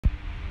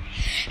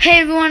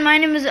Hey everyone, my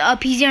name is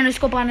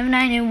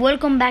PZ_9 and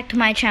welcome back to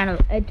my channel.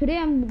 Today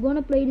I'm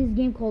gonna play this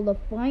game called the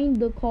Find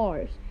the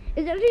Cars.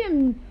 It's actually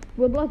a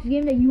Roblox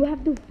game that you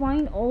have to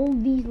find all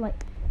these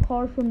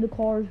cars from the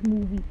Cars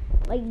movie.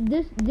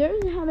 There's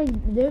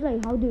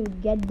how to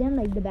get them,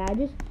 like the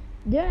badges.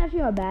 There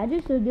actually are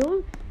badges, so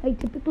they'll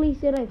typically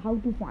say how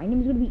to find them.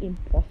 It's gonna be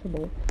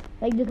impossible.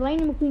 This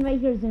Lightning McQueen right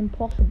here is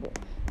impossible.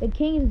 The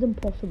King is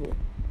impossible.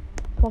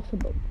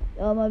 Possible.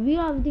 Real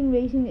everything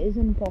racing is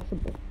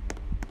impossible.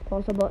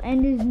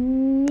 And this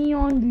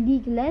neon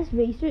leakless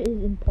racer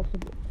is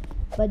impossible,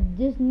 but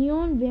this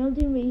neon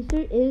Valentine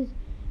racer is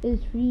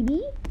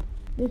freebie.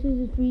 This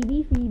is a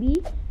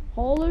freebie.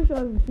 Haulers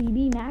are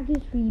freebie. Max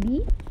is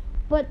freebie,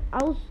 but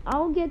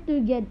I'll get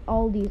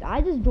all these.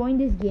 I just joined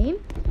this game,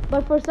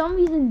 but for some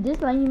reason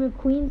this Lightning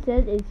McQueen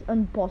says it's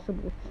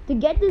impossible to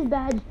get this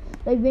badge.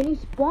 When you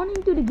spawn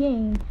into the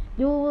game,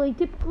 they will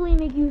typically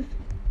make you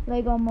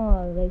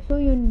show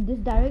you in this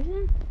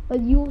direction,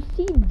 but you'll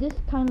see this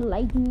kind of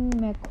Lightning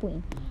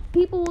McQueen.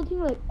 People will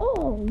think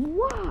oh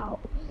wow,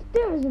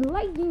 there's a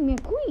Lightning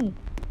McQueen.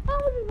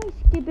 I'll just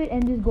skip it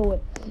and just go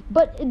it.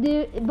 But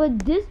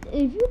this,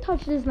 if you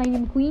touch this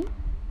Lightning McQueen,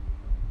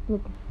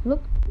 look,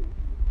 what?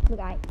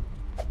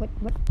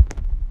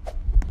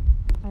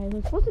 I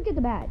was supposed to get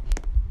the badge.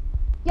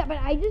 Yeah,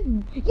 but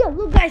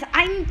look guys,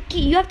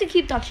 you have to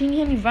keep touching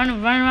him, you run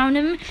around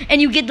him,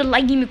 and you get the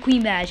Lightning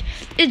McQueen badge.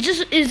 It's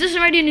just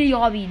already in the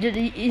lobby.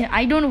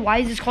 I don't know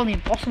why this is called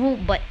impossible,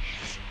 but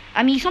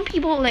I mean, some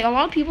people, a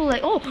lot of people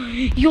oh,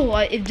 yo,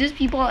 if these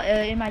people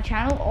in my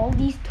channel, all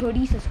these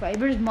 30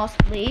 subscribers must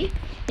play.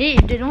 Hey,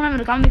 if they don't have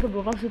an account, make a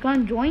Roblox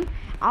account, join.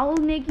 I'll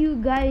make you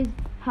guys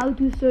how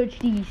to search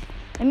these.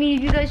 I mean,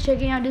 if you guys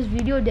checking out this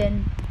video,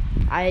 then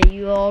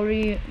you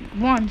already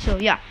won, so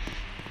yeah.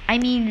 I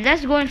mean,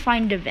 let's go and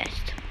find the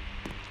vest.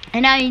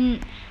 And I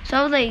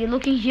was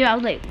looking here. I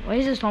was like, why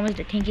is this Thomas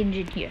the Tank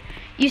Engine here?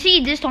 You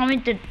see this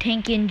Thomas the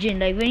Tank Engine.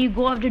 When you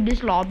go after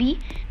this lobby,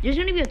 there's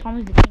gonna be a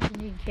Thomas the Tank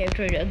Engine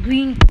character, the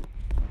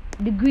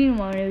green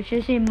one, which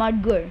just say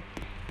Mudger.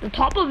 The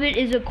top of it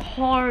is a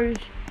Cars,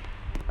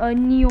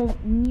 neon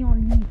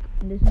leak.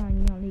 This is not a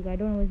neon leak. I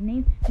don't know his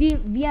name.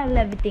 VR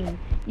Leviting.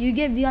 You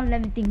get VR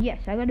Leviting.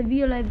 Yes, I got a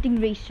VR Leviting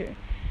racer.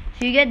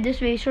 So you get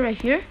this racer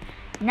right here.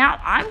 Now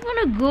I'm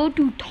gonna go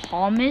to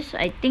Thomas.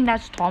 I think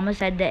that's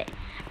Thomas at the.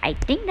 I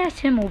think that's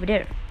him over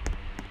there.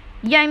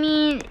 Yeah, I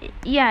mean,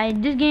 yeah.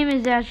 This game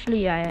is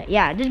actually,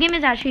 This game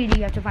is actually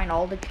you have to find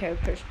all the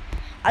characters.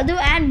 They'll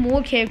add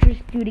more characters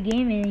to the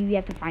game, and you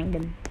have to find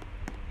them.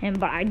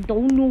 But I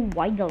don't know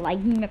why the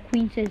Lightning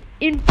McQueen says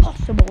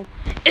impossible.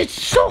 It's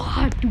so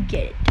hard to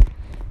get it.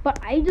 But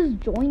I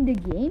just joined the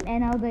game,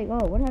 and I was like,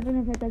 oh, what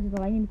happened if I touch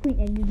the Lightning McQueen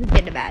and you just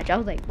get the badge? I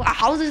was like, wow,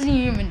 how is this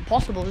even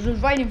impossible? It's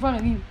just right in front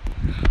of you.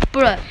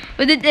 But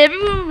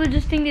everyone would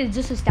just think it's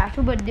just a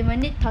statue, but when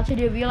they touch it,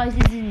 they realize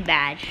this isn't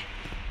badge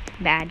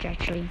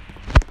actually.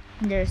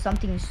 There's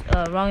something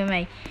wrong with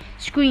my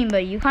screen,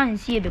 but you can't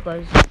see it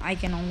because I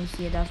can only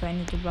see it. That's why I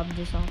need to rub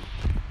this off.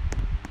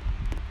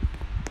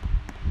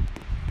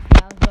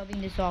 I was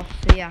rubbing this off,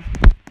 so yeah,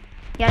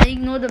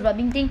 ignore the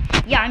rubbing thing.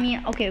 Yeah, I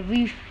mean, okay,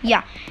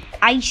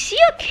 I see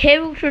a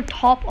character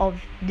top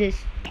of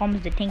this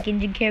Thomas the Tank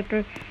Engine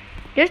character.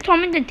 There's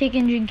Thomas the Tank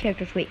Engine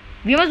characters. Wait,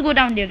 we must go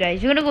down there,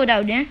 guys. You're gonna go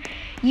down there.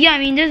 Yeah, I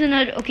mean, there's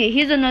another. Okay,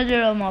 here's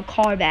another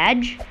car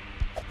badge.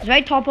 It's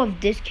right top of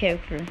this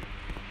character.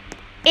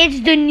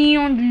 It's the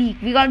neon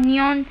leak. We got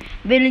neon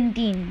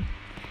Valentine.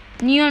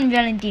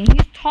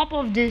 He's top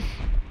of this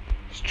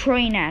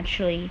train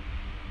actually.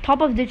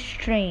 Top of this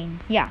train.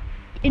 Yeah,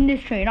 in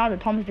this train. Not the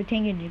Thomas the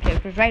Tank Engine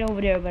characters right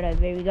over there. But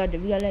we got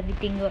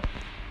everything.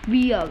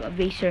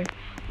 Racer.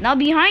 Now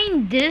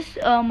behind this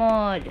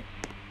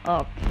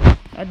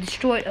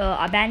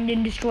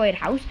abandoned destroyed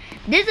house,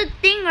 there's a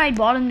thing right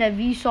bottom that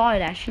we saw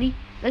it actually.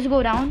 Let's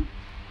go down.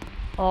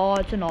 Oh,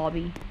 it's an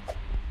obby.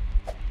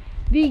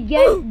 We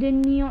get the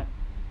neon.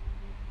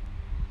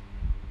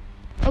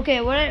 Okay,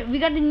 we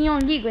got the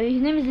neon leak, right?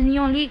 His name is the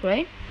neon leak,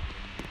 right?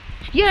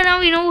 Yeah, now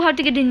we know how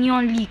to get the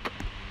neon leak.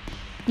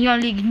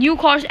 New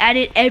cars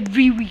added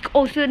every week.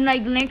 Oh, so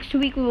next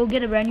week we will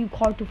get a brand new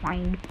car to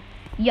find.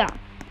 Yeah.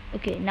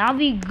 Okay, now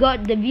we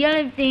got the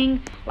VLM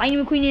thing,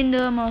 Lightning McQueen in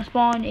the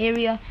spawn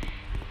area.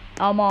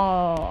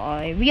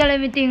 Real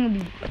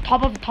everything,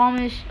 top of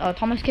Thomas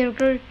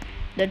character.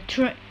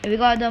 We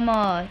got them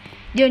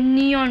the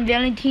neon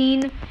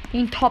Valentine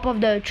in top of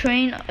the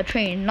train,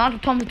 not the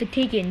Thomas the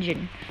Tank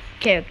Engine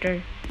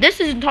character. This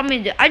is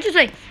Thomas. I just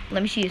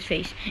let me see his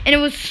face, and it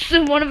was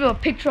one of a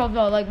picture of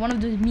one of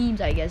those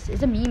memes. I guess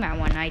it's a meme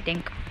one, I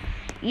think.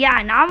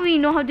 Yeah, now we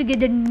know how to get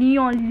the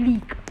neon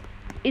leak.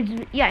 His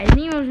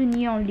name was the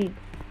neon leak.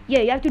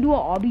 Yeah, you have to do a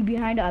obby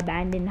behind the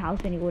abandoned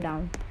house when you go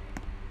down.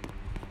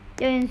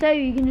 Yeah, instead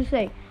you can just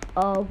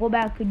go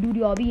back, do the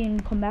obby,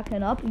 and come back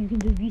and up. You can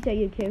just reset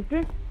your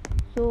character.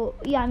 So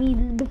yeah, I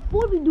mean,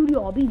 before we do the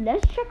obby,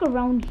 let's check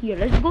around here.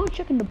 Let's go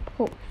check in the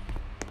post.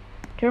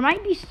 There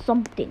might be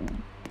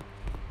something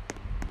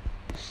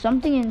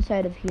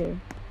inside of here.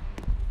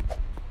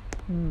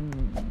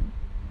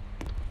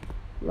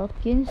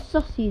 Looking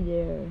sussy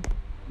there.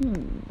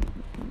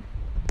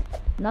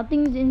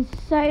 Nothing's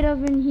inside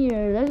of in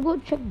here. Let's go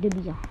check the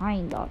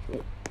behind of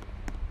it.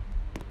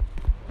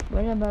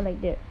 What about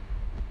like there?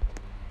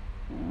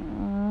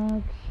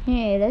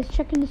 Okay, let's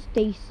check in the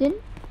station.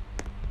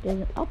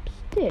 There's an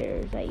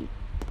upstairs. I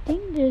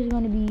think there's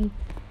gonna be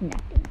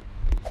nothing.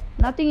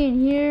 Nothing in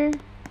here.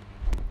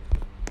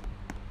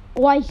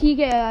 Oh, I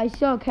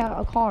saw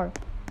a car.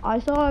 I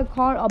saw a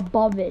car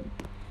above it.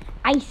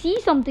 I see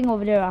something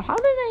over there. How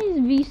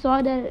did we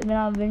saw that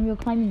when we were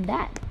climbing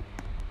that?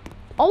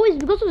 Oh, it's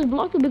because it was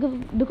blocked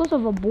because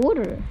of a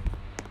border.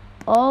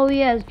 Oh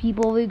yes,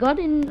 people, we got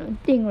a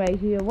thing right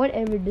here.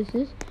 Whatever this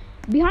is,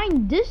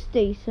 behind this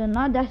station,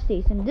 not that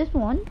station. This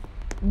one,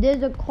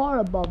 there's a car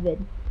above it.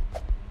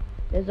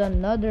 There's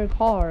another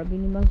car. We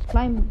must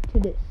climb to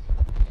this.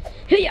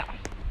 Yeah,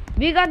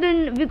 we got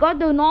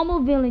the normal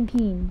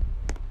Valentine.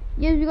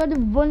 Yes, we got the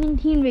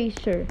Valentine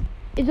racer.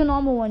 It's a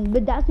normal one,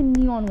 but that's a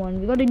neon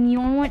one. We got a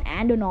neon one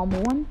and a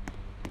normal one.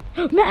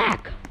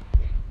 Mac!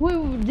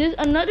 Wait, there's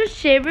another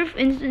sheriff,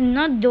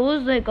 not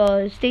those like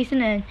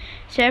station and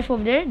sheriff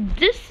over there.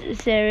 This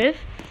sheriff,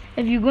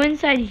 if you go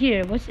inside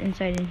here, what's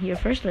inside in here?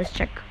 First, let's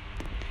check.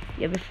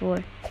 Yeah,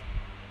 before.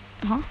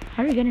 Huh?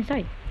 How do we get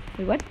inside?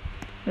 Wait, what?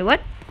 Wait,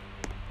 what?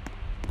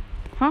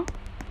 Huh?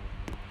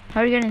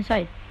 How do we get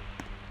inside?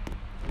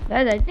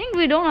 Guys, I think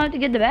we don't have to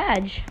get the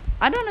badge.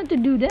 I don't have to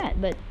do that,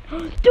 but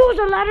there's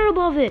a ladder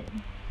above it.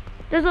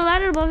 There's a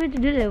ladder above it to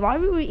do that. Why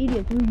were we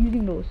idiots? We were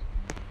using those.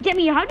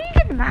 Jimmy, how do you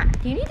get the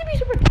map? Do you need to be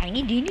super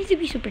tiny? Do you need to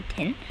be super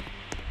thin?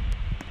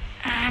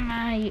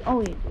 Oh,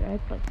 wait, I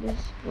like this.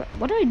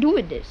 What do I do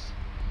with this?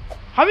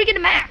 How do we get the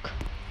Mac?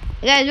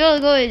 Guys,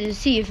 we'll go to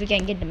see if we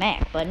can get the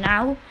Mac. But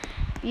now,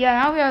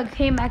 now we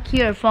came back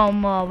here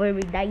from where we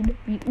died.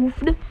 We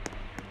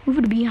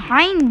oofed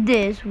behind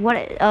this.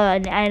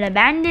 An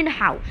abandoned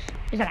house.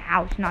 It's not a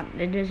house.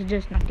 There's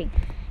just nothing.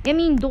 I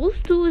mean, those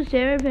two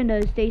sheriff and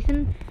the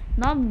station,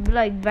 not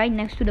like right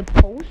next to the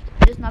post.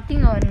 There's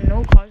nothing or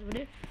no cars with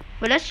it.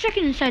 But let's check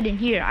inside in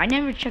here. I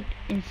never checked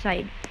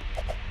inside.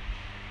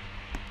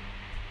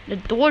 The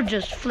door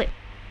just flipped.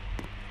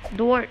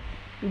 We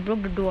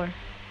broke the door.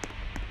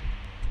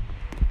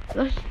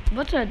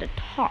 What's at the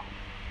top?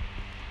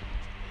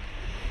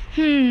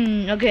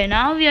 Okay,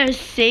 now we are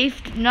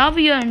safe. Now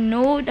we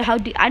know how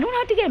to. I don't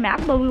have to get a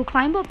map, but we'll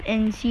climb up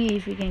and see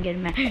if we can get a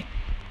map.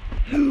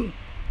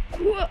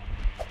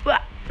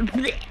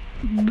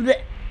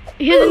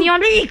 Here's a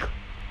neon league.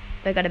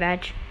 I got a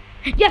badge.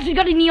 Yes, we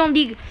got a neon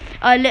league.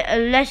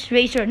 Less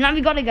racer. Now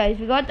we got it, guys.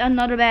 We got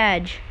another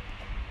badge.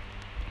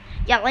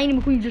 Yeah,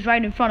 Lightning McQueen's just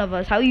right in front of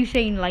us. How are you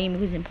saying Lightning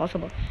McQueen's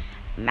impossible?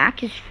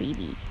 Mac is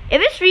freebie.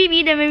 If it's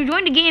freebie, then when we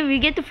join the game, we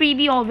get the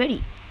freebie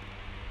already.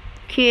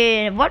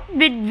 Okay, what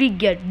did we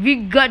get? We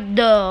got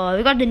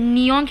the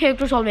neon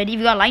characters already.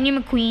 We got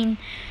Lightning McQueen,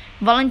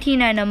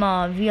 Valentine, and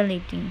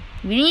Valentine.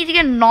 We need to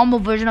get a normal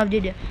version of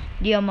the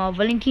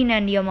Valentine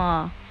and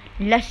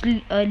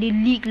the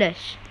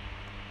leagueless.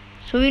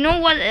 So we know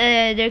what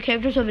their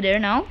characters over there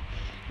now.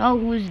 Oh,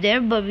 who's there?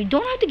 But we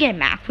don't have to get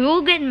Mac. We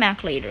will get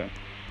Mac later.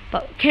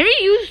 But can we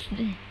use?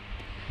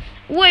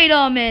 Wait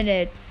a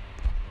minute.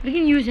 We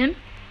can use him.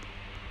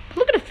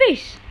 Look at the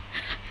face.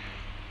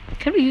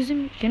 Can we use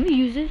him? Can we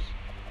use this?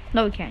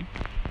 No, we can't.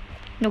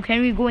 No,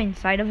 can we go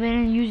inside of it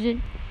and use it?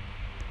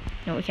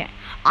 No, we can't.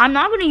 I'm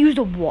not gonna use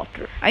the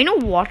water. I know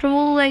water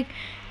will like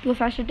do a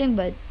faster thing,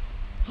 but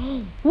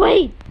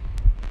wait.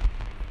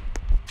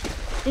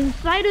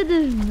 Inside of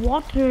this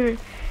water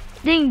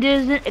thing,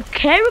 there's a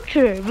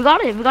character. We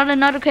got it. We got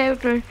another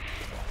character.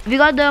 We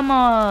got them.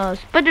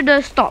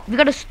 The stop. We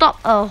got a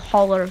stop.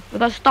 Hauler. We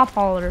got a stop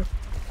hauler.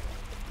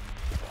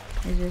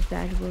 Is this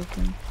badge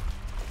broken?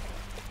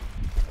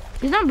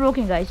 It's not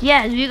broken, guys.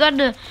 Yes, we got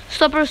the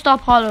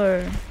stop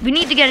hauler. We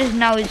need to get it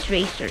now. It's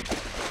racer.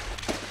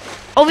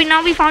 Oh,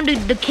 now we found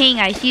the king.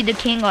 I see the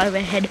king out of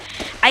ahead.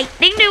 I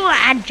think they will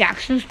add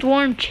Jackson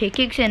Storm,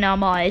 Chickix, and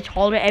it's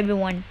hauler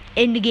everyone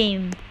in the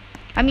game.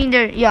 I mean,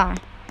 they're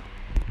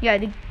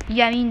I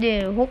mean,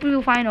 they hopefully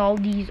we'll find all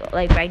these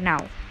like right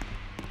now.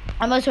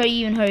 I must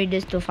hurry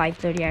this till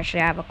 5:30.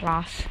 Actually, I have a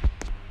class.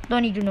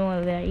 Don't need to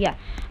know where. Yeah.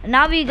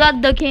 Now we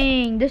got the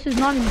king. This is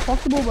not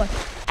impossible, but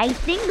I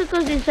think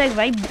because it's like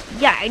right.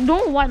 Yeah, I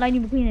don't want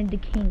Lightning McQueen and the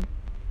king.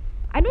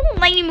 I don't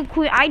know Lightning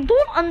McQueen. I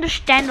don't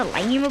understand the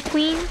Lightning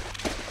McQueen.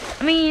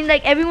 I mean,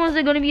 like everyone's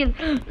like, gonna be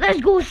like,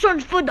 let's go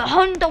search for the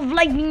hunt of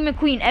Lightning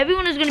McQueen.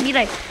 Everyone is gonna be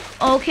like,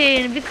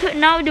 okay, because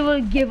now they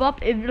will give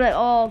up. If like,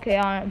 oh, okay,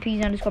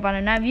 please underscore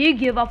banner. Now you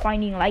give up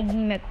finding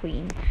Lightning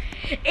McQueen.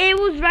 It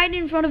was right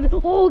in front of it.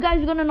 Oh, guys,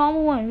 we got a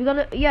normal one. We got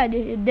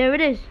a there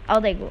it is. Oh,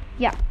 there you go.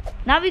 Yeah.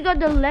 Now we got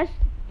the less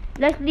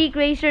league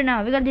racer.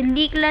 Now we got the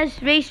leagueless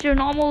racer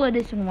normal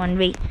edition one.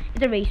 Wait,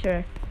 it's a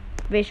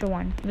racer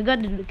one. We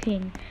got the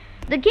king.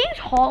 The King's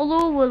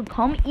Hollow will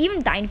come.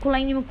 Even Dinoco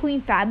Lightning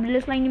McQueen,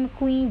 Fabulous Lightning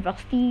McQueen,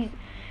 Rusty's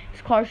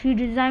Scarshoe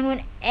design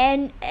one,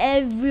 and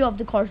every of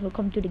the cars will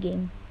come to the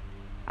game.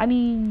 I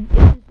mean,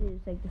 this is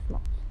like the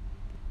slots.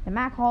 The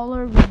Mac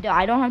Hauler,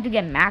 I don't have to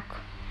get Mac.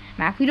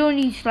 Mac. We don't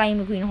need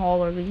Slime McQueen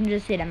Holler. We can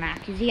just say the Mac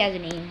because he has a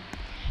name.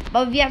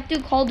 But we have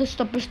to call the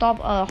Super Stop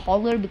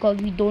Holler because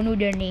we don't know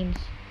their names.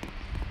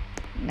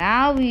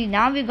 Now we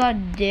got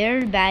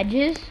their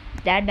badges.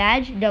 That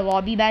badge, the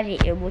lobby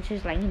badge, which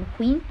is Lightning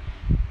McQueen.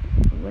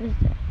 What is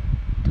that?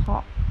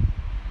 Top.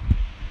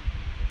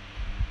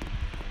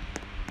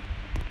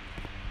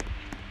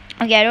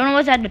 Okay, I don't know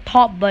what's at the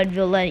top, but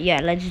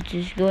let's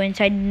just go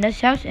inside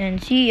this house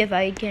and see if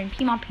I can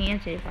pee my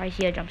pants if I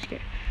see a jump scare.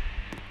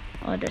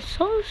 Oh, that's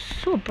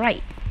so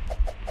bright.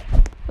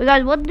 But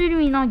guys, what did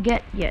we not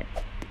get yet?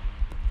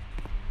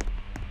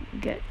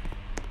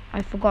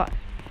 I forgot.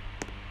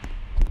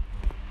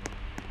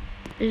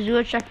 Let's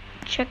go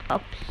check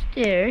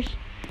upstairs.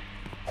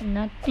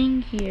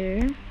 Nothing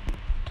here.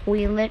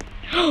 Toilet.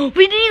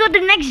 We didn't got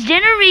the next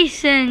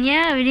generation.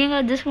 Yeah, we didn't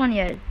got this one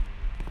yet.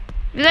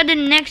 We got the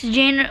next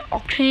gen.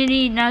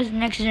 Opportunity now.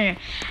 Next gen.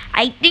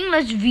 I think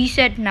let's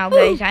reset now,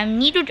 guys.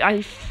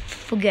 I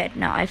forget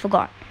now. I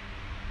forgot.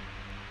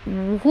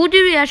 Who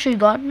did we actually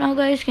got now,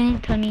 guys? Can you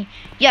tell me?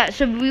 Yeah,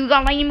 so we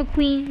got Lightning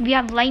McQueen. We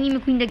have Lightning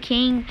McQueen the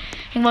King,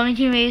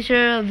 Volunteer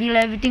Racer, Real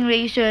Everything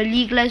Racer,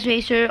 Leagueless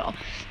Racer,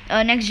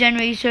 Next Gen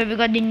Racer. We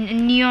got the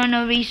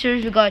Neon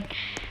Racers. We got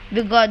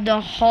the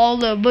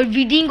Holler, but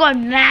we didn't got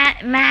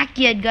Mac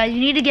yet, guys. We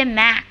need to get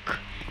Mac.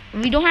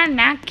 We don't have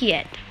Mac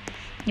yet.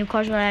 New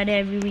cars are added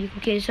every week.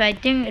 Okay, so I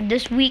think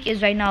this week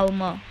is right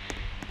now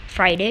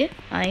Friday.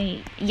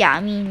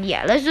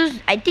 Let's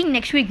just, I think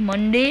next week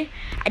Monday.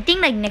 I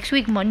think like next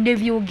week Monday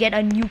we will get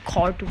a new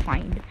car to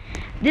find.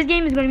 This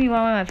game is gonna be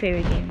one of my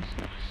favorite games.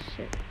 Oh,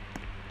 shit.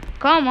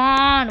 Come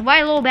on,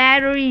 why low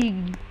battery?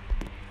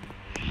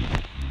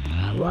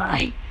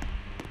 Why?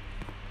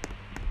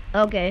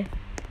 Okay,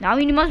 now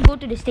we must go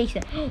to the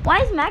station.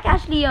 Why is Mac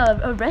actually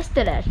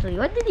arrested? Actually,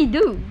 what did he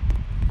do?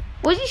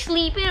 Was he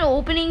sleeping or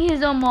opening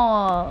his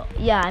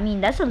yeah, I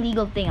mean that's a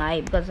legal thing.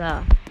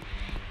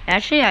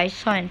 Actually, I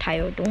saw in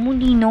Tayo. Don't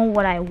really know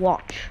what I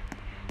watch.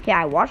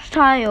 Yeah, I watched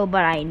Tayo,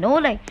 but I know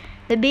like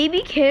the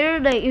baby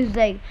carrot is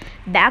like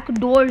back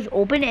doors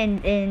open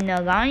and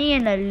Gani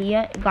and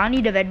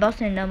Gani the red bus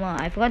and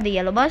I forgot the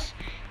yellow bus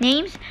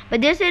names,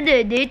 but they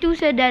two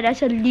said that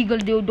that's illegal.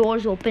 The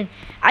doors open.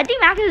 I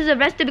think Mac is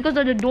arrested because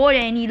of the door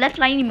and he left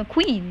Lightning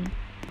McQueen.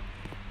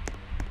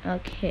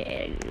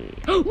 Okay.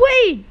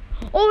 Wait.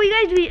 Oh, you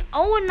guys,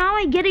 now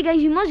I get it,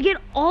 guys. You must get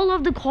all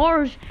of the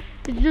cars.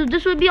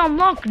 This will be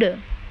unlocked.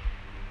 Guys,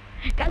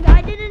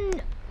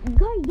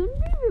 don't you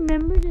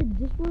remember that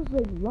this was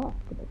like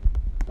locked?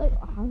 Like,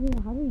 how do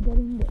we get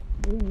in there?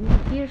 Do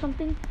we see or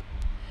something?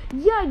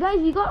 Yeah, guys,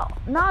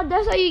 now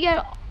that's how you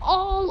get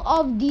all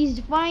of these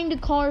Find the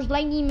Cars,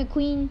 Lightning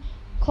McQueen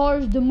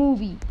cars, the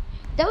movie.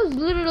 That was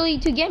literally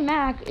to get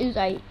Mac is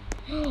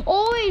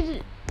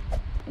always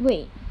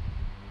wait.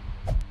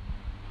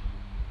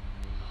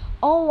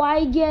 Oh,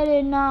 I get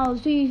it now.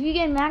 So if you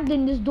get Mac,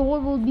 then this door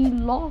will be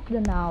locked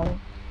now.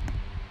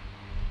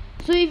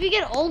 So if you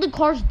get all the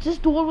cars, this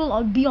door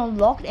will be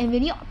unlocked. And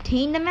when you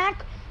obtain the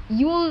Mac,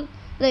 you will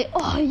like,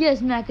 oh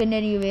yes, Mac. And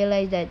then you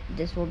realize that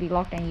this will be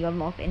locked and you're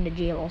locked in the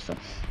jail also.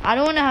 I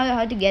don't know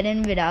how to get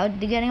in without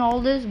getting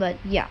all this, but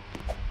yeah.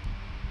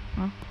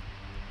 Huh?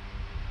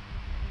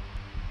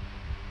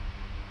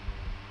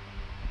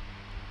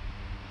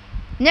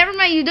 Never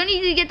mind, you don't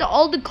need to get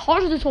all the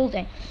cars this whole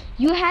thing.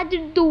 You had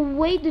to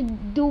wait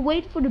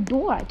for the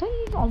door. I thought you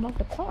need to unlock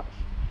the cars.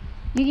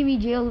 You can be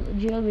jailed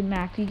with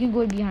Mac. You can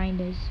go behind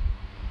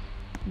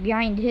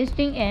his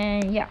thing,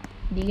 and yeah,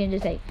 you can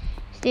just like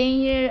stay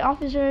here,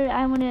 officer.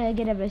 I want to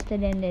get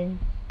arrested, and then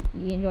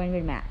you can join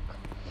with Mac.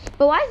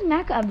 But why is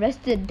Mac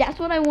arrested? That's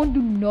what I want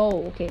to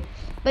know. Okay,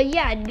 but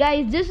yeah,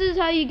 guys, this is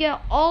how you get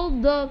all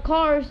the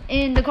cars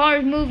in the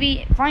Cars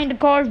movie. Find the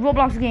Cars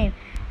Roblox game.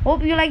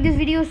 Hope you like this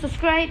video.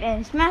 Subscribe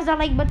and smash that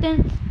like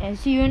button, and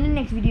see you in the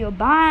next video.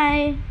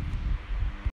 Bye.